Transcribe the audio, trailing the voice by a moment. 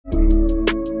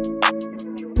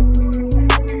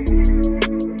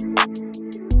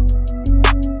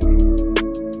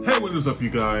is up,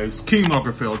 you guys? King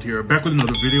Lagerfeld here, back with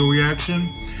another video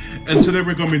reaction. And today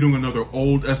we're gonna be doing another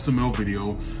old SML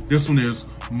video. This one is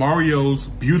Mario's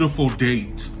Beautiful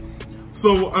Date.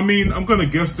 So, I mean, I'm gonna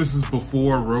guess this is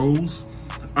before Rose.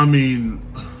 I mean,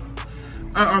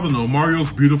 I don't know,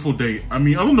 Mario's Beautiful Date. I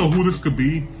mean, I don't know who this could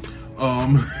be.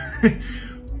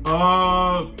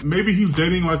 Maybe he's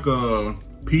dating like a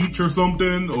Peach or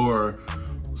something, or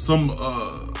some,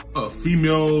 a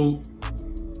female,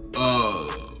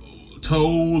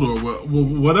 Toad, or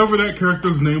whatever that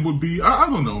character's name would be. I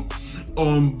don't know.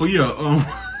 But yeah,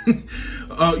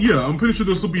 yeah, I'm pretty sure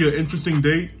this will be an interesting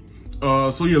date.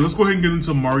 So yeah, let's go ahead and get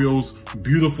into Mario's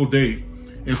Beautiful Date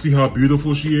and see how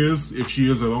beautiful she is, if she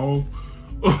is at all.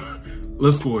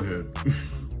 Let's go ahead.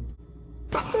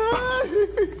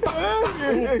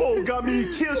 Bo got me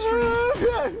kissed.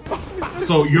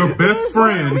 So your best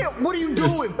friend, what are you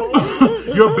doing, Bo?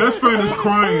 Your best friend is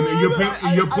crying and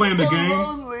you're playing the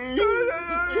game.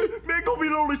 Man, go be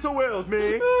lonely somewhere else,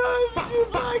 man.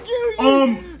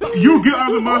 You get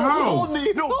out of my house.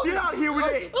 No, get out here with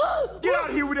that. Get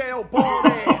out here with that old bald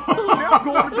ass. Now I'm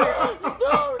going to bed.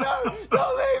 No,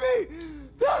 don't leave me.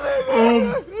 Don't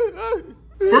leave me.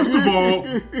 First of all,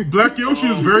 Black Yoshi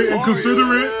is very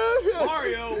inconsiderate.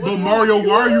 But Mario,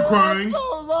 why are you crying? I'm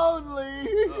so lonely.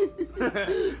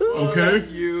 Okay.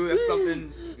 That's you. That's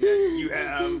something you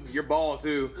have. You're bald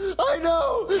too. I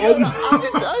know.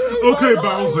 Okay,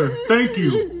 Bowser. Thank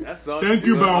you. That sucks. Thank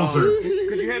you, Bowser.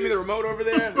 Could you hand me the remote over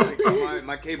there? Like,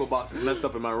 my cable box is messed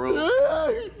up in my room. I'm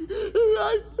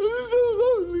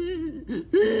so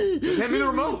lonely. Just hand me the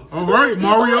remote. All right,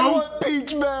 Mario. I want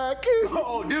Peach back.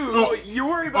 Oh, dude. You're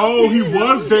worried about Peach? Peach? He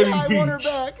was dating I Peach. want her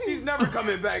back. She's never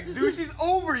coming back, dude. She's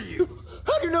over you.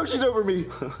 How do you know she's over me?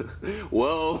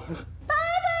 Well.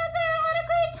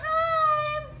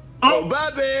 Oh, bye,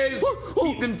 babes.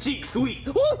 Keep them cheeks sweet.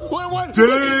 What?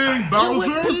 Dang,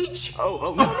 Bowser. Peach?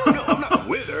 Oh, no, I'm not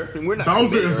with her. We're not.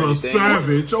 Bowser is a anything.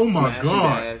 savage. Oh my Smash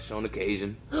God. And dash on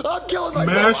occasion. I'm killing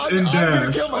myself. Smash and dash. I'm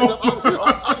gonna kill myself.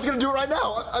 I'm just gonna do it right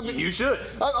now. You should.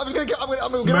 I'm gonna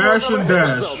Smash and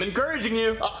dash. I'm encouraging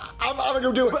you. I'm gonna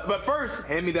go do it. But first,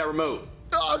 hand me that remote.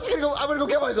 No, I'm gonna go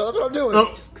kill myself. That's what I'm doing.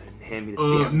 Oh. Just couldn't hand me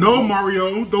the damn no, remote.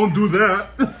 Mario, don't do that.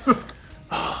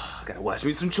 I gotta watch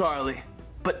me some Charlie.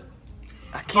 But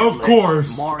I can't Of let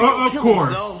course. Mario Of kill course.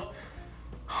 himself.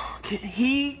 Can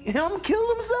him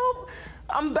kill himself?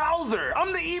 I'm Bowser.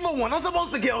 I'm the evil one. I'm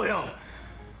supposed to kill him.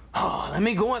 Oh, let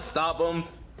me go and stop him.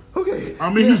 Okay. I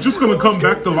mean, he's just gonna come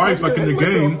back to life like in the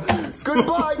game.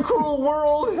 Goodbye, cruel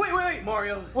world. Wait,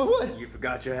 Mario. What? You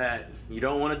forgot your hat. You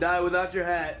don't want to die without your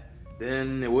hat.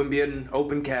 Then it wouldn't be an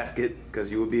open casket,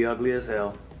 because you would be ugly as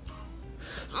hell.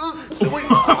 Wait,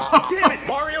 damn it,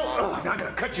 Mario! I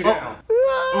gotta cut you down.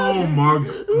 Oh my.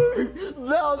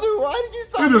 Bowser, why did you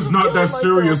stop? It is not that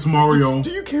serious, Mario. Do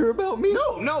you care about me?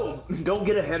 No, don't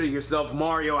get ahead of yourself,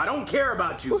 Mario. I don't care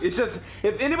about you. It's just,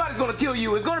 if anybody's gonna kill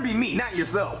you, it's gonna be me, not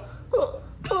yourself. I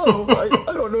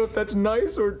don't know if that's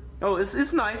nice or... Oh,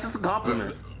 it's nice. It's a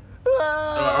compliment.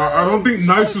 I don't think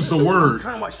nice is the I'm word.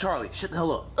 trying to watch Charlie. Shut the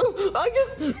hell up.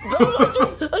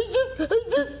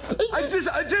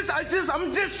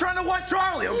 I'm just trying to watch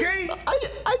Charlie, okay?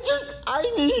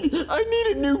 I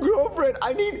need a new girlfriend.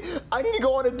 I need to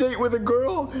go on a date with a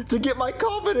girl to get my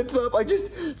confidence up.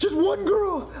 Just one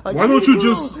girl. Why don't you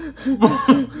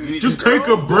just take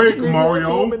a break, Mario?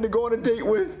 One woman to go on a date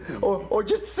with, or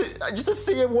just to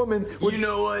see a woman. You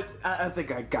know what? I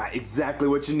think I got exactly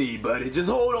what you need, buddy. Just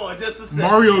hold on just a second.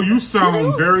 Mario, you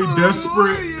sound very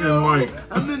desperate and like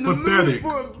I'm in the pathetic.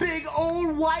 mood for a big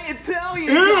old white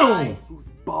Italian Ew. guy who's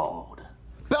bald.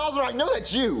 Bowser, I know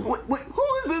that's you. Wait,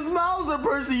 who is this Bowser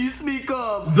person you speak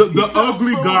of? The He sounds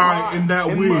ugly so guy hot in that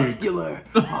and wig. muscular.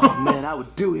 Oh man, I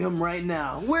would do him right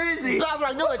now. Where is he? Bowser,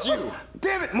 I know that's you.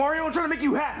 Damn it, Mario! I'm trying to make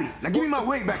you happy. Now give me my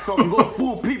wig back so I can go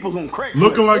fool people on Craigslist.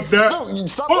 Looking like that. No,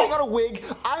 stop putting on a wig.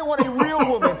 I want a real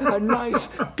woman, a nice,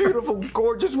 beautiful,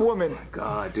 gorgeous woman.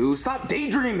 God, dude, stop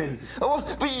daydreaming. Oh,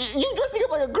 but you dressing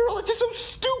up like a girl, that's just so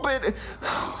stupid.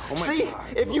 Oh my See,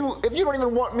 God. if you don't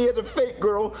even want me as a fake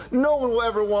girl, no one will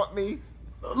ever want me.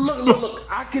 Look,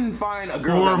 I can find a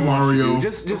girl Poor that wants Mario. you.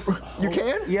 Just You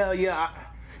can? Yeah.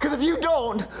 Because if you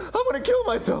don't, I'm gonna kill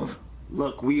myself.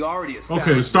 Look, we already established.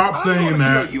 Okay, stop this. saying I'm gonna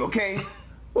that. kill you, okay?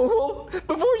 Well,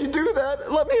 before you do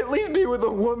that, let me at least be with a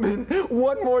woman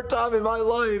one more time in my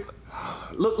life.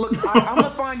 Look, I'm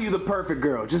gonna find you the perfect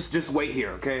girl. Just wait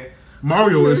here, okay?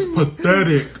 Mario is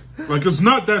pathetic. Like, it's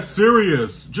not that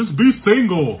serious. Just be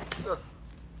single.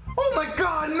 Oh my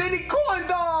God, mini corn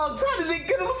dogs! How did they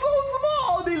get them so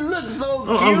small? They look so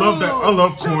cute. I love that. I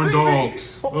love corn Jeffy,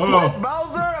 dogs. What,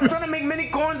 Bowser? I'm trying to make mini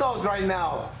corn dogs right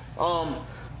now.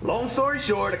 Long story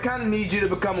short, I kind of need you to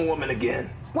become a woman again.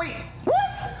 Wait,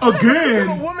 what? Again?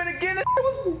 Become a woman again? It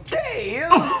was gay. It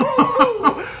was gross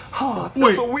too. Oh,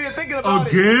 that's so weird thinking about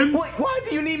it. Again? Why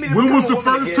do you need me to When become was a the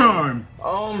woman first again?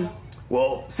 time?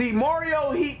 Well, see,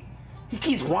 Mario, he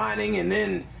keeps whining and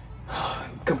then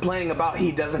complaining about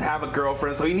he doesn't have a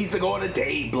girlfriend, so he needs to go on a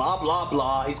date, blah, blah,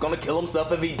 blah. He's gonna kill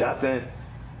himself if he doesn't.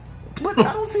 But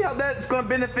I don't see how that's gonna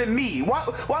benefit me. Why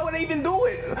would I even do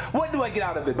it? What do I get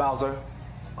out of it, Bowser?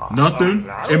 Nothing.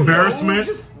 I don't Embarrassment. know.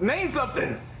 Just name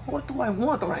something. What do I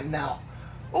want right now?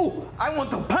 Oh, I want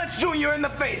to punch Junior in the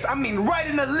face. I mean, right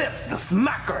in the lips, the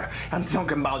smacker. I'm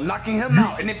talking about knocking him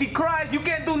out. And if he cries, you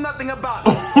can't do nothing about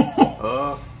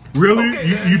it. Really?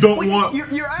 Okay, you don't wait, want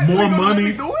you're actually more gonna money?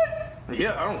 Let me do it?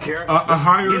 Yeah, I don't care. A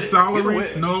higher get salary?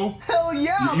 it. No. Hell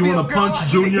yeah! You want to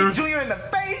punch Junior? Hit Junior in the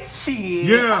face? Shit.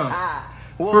 Yeah.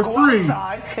 We'll For go free.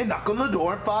 outside and knock on the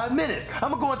door in 5 minutes. I'm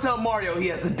gonna go and tell Mario he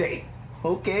has a date.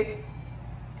 Okay.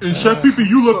 And Chef Pee Pee,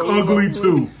 you look ugly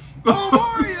too. Oh,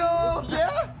 Mario!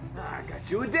 Yeah? I got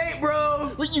you a date,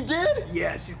 bro. What, you did?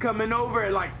 Yeah, she's coming over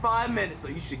in like 5 minutes, so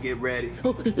you should get ready.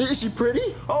 Oh, is she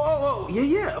pretty? Oh,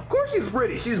 yeah, of course she's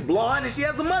pretty. She's blonde and she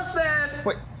has a mustache.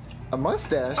 Wait, a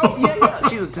mustache? Oh, yeah,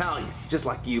 she's Italian, just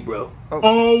like you, bro.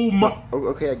 Oh my. Oh,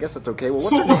 okay, I guess that's okay. Well, what's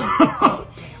So, her name? Oh,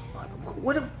 damn.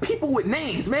 What are people with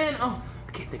names, man? Oh,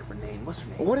 I can't think of her name. What's her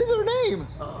name? What is her name?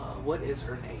 What is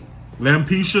her name?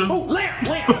 Lampecia? Oh, Lamp.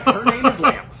 Her name is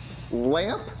Lamp.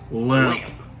 Lamp?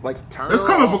 Lamp. Like Turn That's her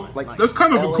kind of on. a that's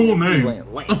kind of a cool name.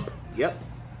 Lamp. Lamp. Yep.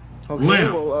 Okay,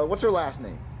 Lamp. well, what's her last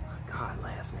name? God,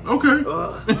 last name.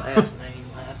 Okay. Last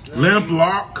name. Lamp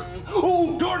lock.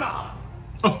 Oh, doorknob.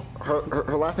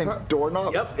 Her last name's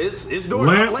Doorknob? Yep, it's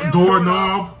doorknob. Lamp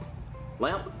doorknob.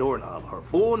 Lamp doorknob. Her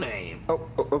full name. Oh,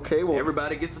 okay, well,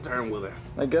 Everybody gets to turn with her.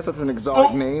 I guess that's an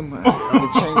exotic name. I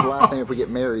can change the last name if we get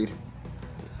married.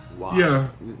 Wow. Yeah.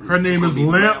 Her name is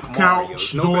Lamp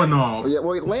Couch Doorknob. Oh, yeah,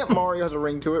 well, Lamp Mario has a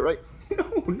ring to it, right?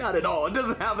 No, not at all. It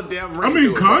doesn't have a damn ring. I mean,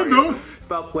 to it, kind Mario. of.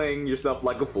 Stop playing yourself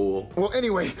like a fool. Well,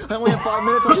 anyway, I only have 5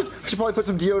 minutes. I should probably put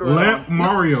some deodorant Lamp on.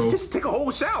 Mario. Just take a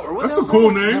whole shower. What That's the a hell's cool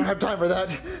wrong with you? I don't name. have time for that.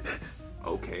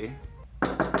 Okay.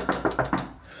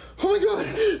 Oh my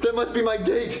god, that must be my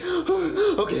date.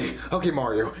 Okay,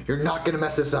 Mario, you're not gonna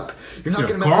mess this up. You're not Yeah,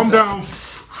 gonna mess calm this down.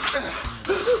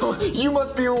 up. You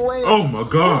must be Lamp. Oh my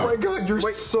god. Oh my god, you're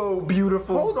so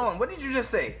beautiful. Hold on. What did you just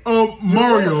say?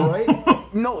 Mario. Lamp,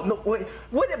 right? No, wait.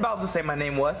 What did Bowser say my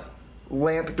name was?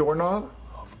 Lamp Doorknob?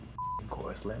 Of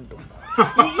course, Lamp Doorknob.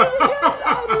 Yes,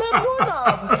 I'm Lamp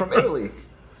Doorknob. From Italy.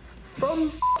 From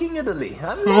f***ing Italy.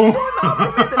 I'm Lamp Doorknob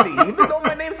from Italy, even though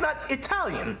my name's not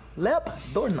Italian. Lamp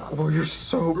Doorknob. Oh, you're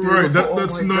so beautiful. Right, Oh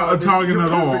that's my not God, Italian you're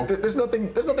at all. perfect. There's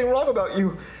nothing wrong about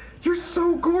you. You're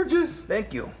so gorgeous.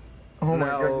 Thank you. Oh my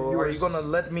Now, God, you are are you gonna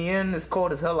let me in? It's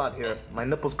cold as hell out here. My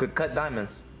nipples could cut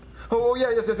diamonds. Oh yeah,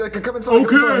 yes, come inside. Come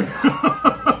Okay.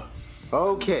 inside.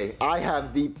 Okay, I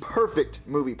have the perfect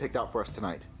movie picked out for us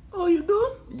tonight. Oh, you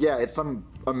do? Yeah, it's some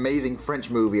amazing French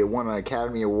movie. It won an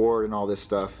Academy Award and all this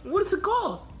stuff. What is it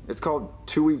called? It's called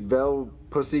Tui Vel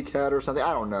Pussycat or something.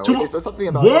 I don't know. Tu- It's something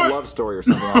about What? a love story or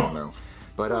something. I don't know.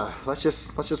 But let's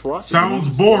just watch it. Sounds Let's watch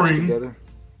it boring. together.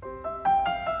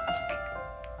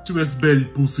 Tu es belle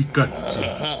pussycat.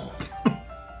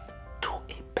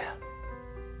 Tui belle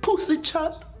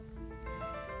pussycat.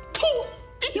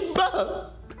 Tui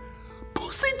belle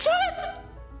pussycat.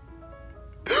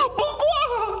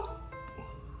 Pourquoi?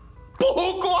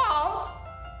 Pourquoi?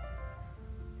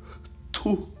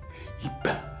 Tui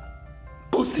belle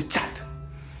pussycat.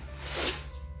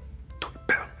 Tui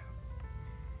belle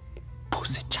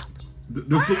pussycat.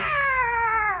 This is,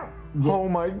 Oh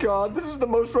my God, this is the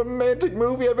most romantic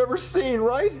movie I've ever seen,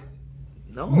 right?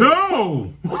 No.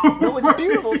 no! No, it's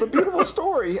beautiful. It's a beautiful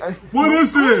story. What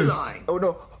is this? Storyline. Oh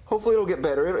no, hopefully it'll get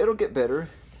better. It'll get better.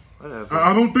 Whatever.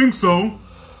 I don't think so.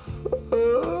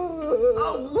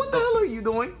 What the hell are you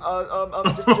doing?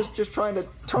 I'm just trying to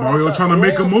turn Mario off that trying to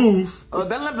make a lamp. move. That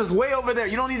lamp is way over there.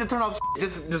 You don't need to turn off.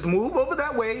 Just move over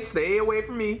that way. Stay away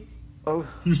from me. Oh,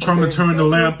 He's trying to turn the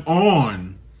lamp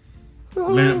on.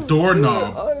 Lamp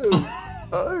doorknob.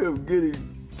 I am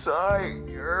getting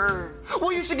tired.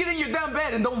 Well, you should get in your damn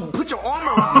bed and don't put your arm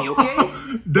around me, okay?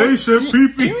 They should Do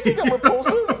pee you think I'm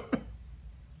repulsive?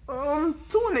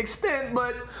 To an extent,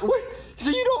 but Wait, so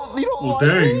you don't Well, like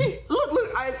dang. me? look,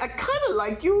 I kind of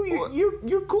like you.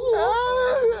 You're cool.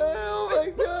 Oh my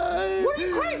God! What are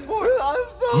you crying for? I'm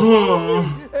so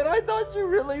and I thought you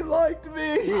really liked me.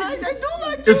 I do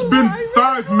like you. It's been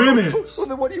 5 minutes. Well,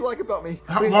 then what do you like about me?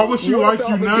 Why would she what like about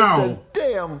you me just now? says,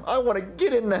 damn, I want to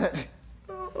get in that.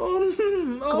 Oh,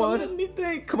 on. let me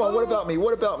think. Come on, what about me?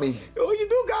 What about me? Oh, you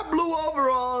do got blue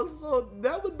overalls, so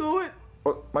that would do it.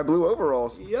 What, my blue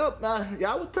overalls? Yep,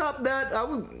 yeah, I would top that. I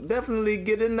would definitely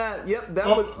get in that. Yep, that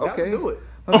would do it.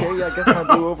 Okay, yeah, I guess my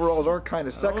blue overalls are kind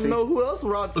of I sexy. don't know who else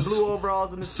rocks blue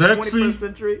overalls in the 21st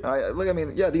century. Look, I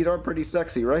mean, yeah, these are pretty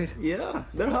sexy, right? Yeah,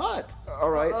 they're hot. All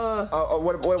right.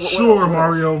 What Sure, else?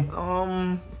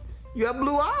 Mario. You have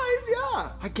blue eyes,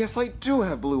 yeah. I guess I do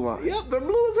have blue eyes. Yep, they're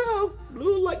blue as hell.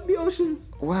 Blue like the ocean.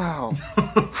 Wow.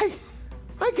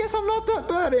 I guess I'm not that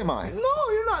bad, am I?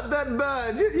 No, you're not that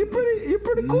bad. You're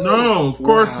pretty cool. No, of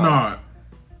course not.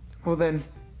 Well then,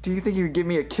 do you think you could give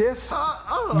me a kiss?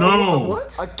 No.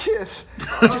 What? A kiss.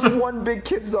 Just one big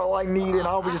kiss is all I need, and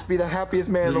I'll just be the happiest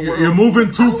man in the world. You're moving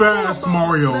too fast,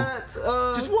 Mario.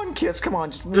 Just one kiss, come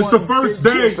on, just one. It's the first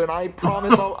big date. kiss, and I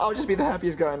promise I'll just be the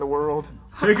happiest guy in the world.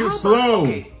 Take it slow.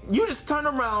 Okay, you just turn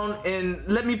around and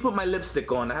let me put my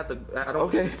lipstick on. I don't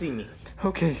want you to see me.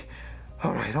 Okay.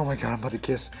 All right. Oh my God, I'm about to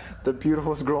kiss the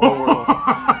beautifulest girl in the world.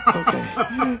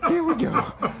 Okay. Here we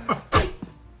go.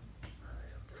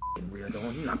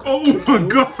 Oh my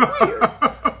God.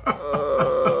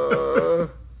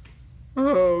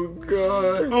 Oh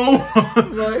God. Oh.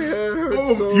 My head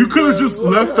hurts so You could have bad. just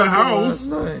What left the happened house.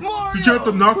 last night? Mario, Did you have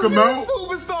to knock him you're out? a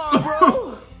superstar,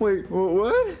 bro. Wait,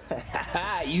 what?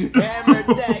 You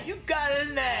hammered that. You got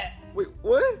in that. Wait,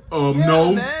 what?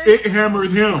 No, man. it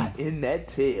hammered him. In that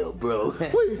tail, bro.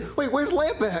 Wait, where's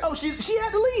Lamp at? Oh, she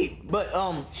had to leave. But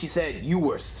she said you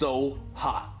were so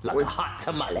hot, like a hot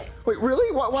tamale. Wait,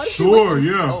 really? Why did she Sure, leave?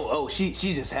 yeah.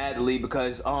 She just had to leave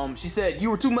because she said you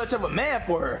were too much of a man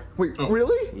for her. Wait,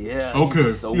 really? Yeah. Okay.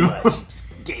 Just so much. She just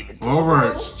gave it to All her.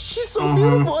 right. She's so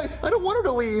beautiful. I don't want her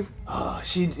to leave.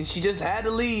 She just had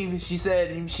to leave. She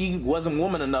said she wasn't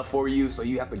woman enough for you, so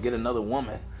you have to get another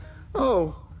woman.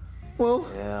 Oh, well.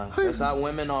 Yeah, that's how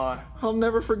women are. I'll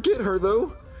never forget her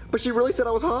though. But she really said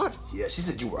I was hot. Yeah, she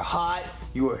said you were hot,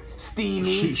 you were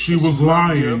steamy. She was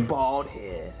loved your lying. bald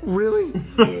head. Really?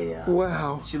 Yeah.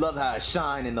 Wow. She loved how it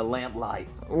shined in the lamplight.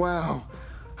 Wow.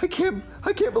 I can't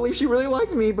believe she really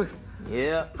liked me, but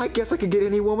Yeah. I guess I could get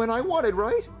any woman I wanted,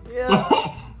 right? Yeah.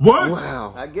 What?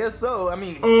 Wow. I guess so. I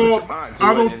mean, if you put your mind to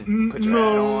I it don't- and put your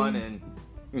hat no. on and,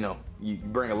 you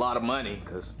bring a lot of money,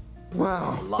 because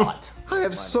Wow. a lot. I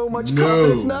have so much No.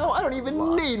 confidence now, I don't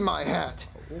even need my hat.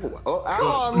 Oh, Come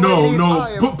on, No, ladies, no, I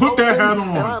am put that open hat on.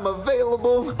 And I'm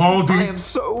available. Baldy. I am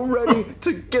so ready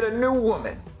to get a new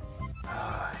woman.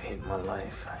 I hate my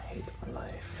life. I hate my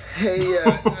life.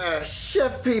 Hey,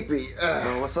 Chef Pee-Pee,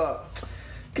 What's up?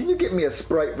 can you get me a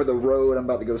Sprite for the road? I'm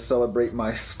about to go celebrate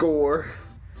my score.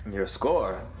 Your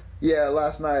score? Yeah,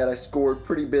 last night I scored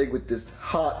pretty big with this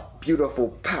hot, beautiful,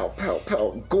 pow,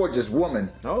 gorgeous woman.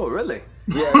 Oh, really?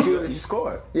 Yeah, she You was,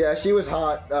 scored. yeah, she was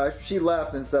hot. She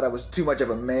left and said I was too much of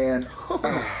a man.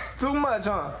 Too much,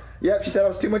 huh? Yep, she said I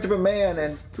was too much of a man, and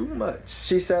It's too much.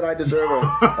 she said I deserve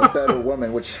a better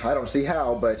woman, which I don't see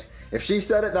how, but if she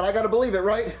said it, then I gotta believe it,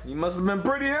 right? You must have been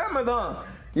pretty hammered, huh?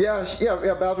 Yeah,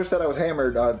 Bowser said I was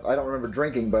hammered. I don't remember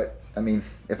drinking, but, I mean,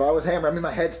 if I was hammered, I mean,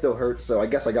 my head still hurts, so I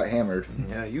guess I got hammered.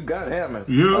 Yeah, you got hammered.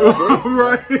 Yeah,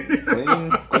 right.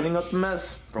 Cleaning up the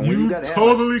mess from when you You got hammered.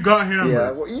 totally got hammered.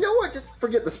 Yeah, well, you know what? Just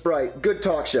forget the Sprite. Good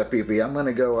talk, Chef Pee-Pee. I'm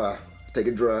gonna go, take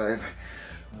a drive.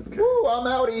 Woo, I'm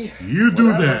outie. You do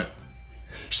that.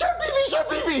 Chef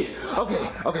Pee-Pee!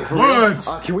 Okay, for What?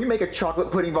 real. Can we make a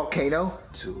chocolate pudding volcano?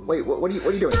 Wait, what are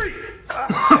you doing?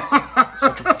 That's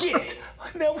what you get.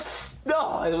 That was,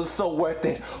 it was so worth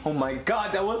it. Oh my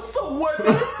God, that was so worth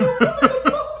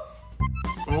it.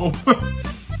 Oh.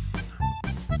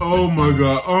 Oh my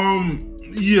God.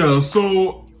 Yeah.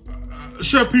 So,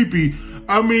 Chef Pee-Pee,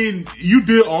 I mean, you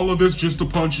did all of this just to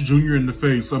punch Junior in the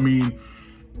face. I mean,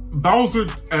 Bowser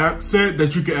said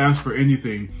that you could ask for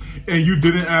anything, and you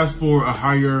didn't ask for a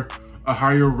higher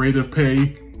rate of pay.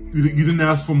 You didn't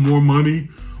ask for more money,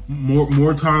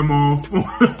 more time off,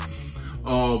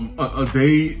 a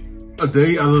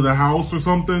day out of the house or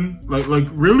something. Like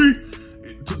really,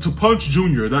 to punch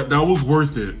Junior, that was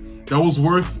worth it. That was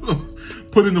worth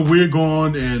putting the wig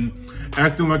on and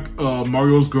acting like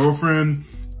Mario's girlfriend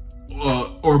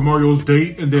or Mario's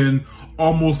date, and then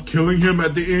almost killing him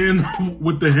at the end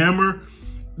with the hammer.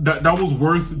 That was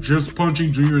worth just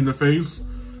punching Junior in the face.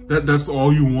 That's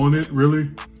all you wanted, really?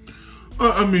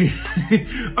 I mean,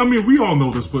 we all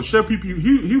know this, but Chef Pee-Pee,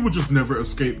 he will just never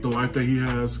escape the life that he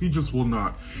has. He just will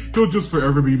not. He'll just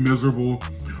forever be miserable,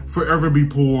 forever be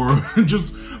poor,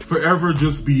 just forever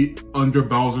just be under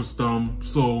Bowser's thumb.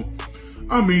 So,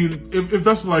 I mean, if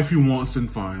that's the life he wants, then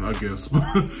fine, I guess.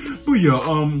 So yeah,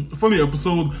 funny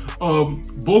episode.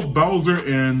 Both Bowser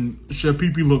and Chef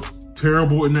Pee-Pee look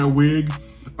terrible in that wig.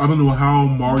 I don't know how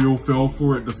Mario fell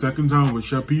for it the second time with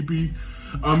Chef Pee-Pee.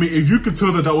 I mean, if you could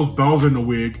tell that that was Bowser in a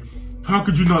wig, how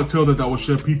could you not tell that that was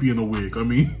Chef Pee Pee in a wig? I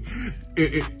mean,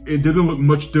 it didn't look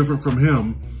much different from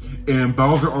him, and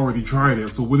Bowser already tried it,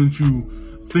 so wouldn't you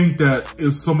think that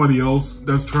it's somebody else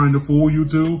that's trying to fool you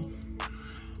too?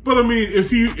 But I mean, if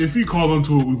he called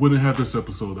onto it, we wouldn't have this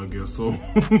episode, I guess. So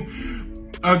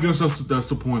I guess that's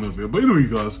the point of it. But anyway,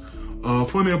 you guys,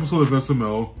 funny episode of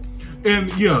SML.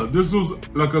 And yeah, this was,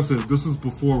 like I said, this is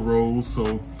before Rose,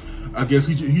 so I guess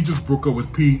he just broke up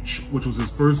with Peach, which was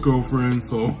his first girlfriend,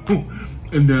 so,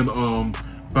 and then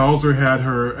Bowser had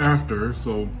her after,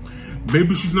 so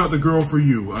maybe she's not the girl for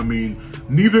you. I mean,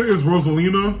 neither is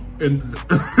Rosalina,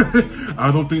 and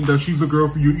I don't think that she's the girl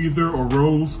for you either, or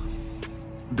Rose.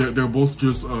 They're both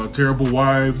just terrible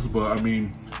wives, but I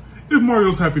mean, if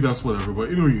Mario's happy, that's whatever. But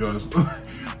anyway, you guys,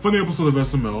 funny episode of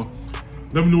SML.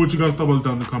 Let me know what you guys thought about it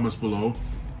down in the comments below.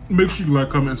 Make sure you like,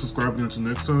 comment, and subscribe. And until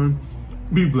next time,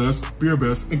 be blessed, be your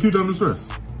best, and keep down the stress.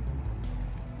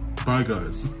 Bye,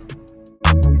 guys.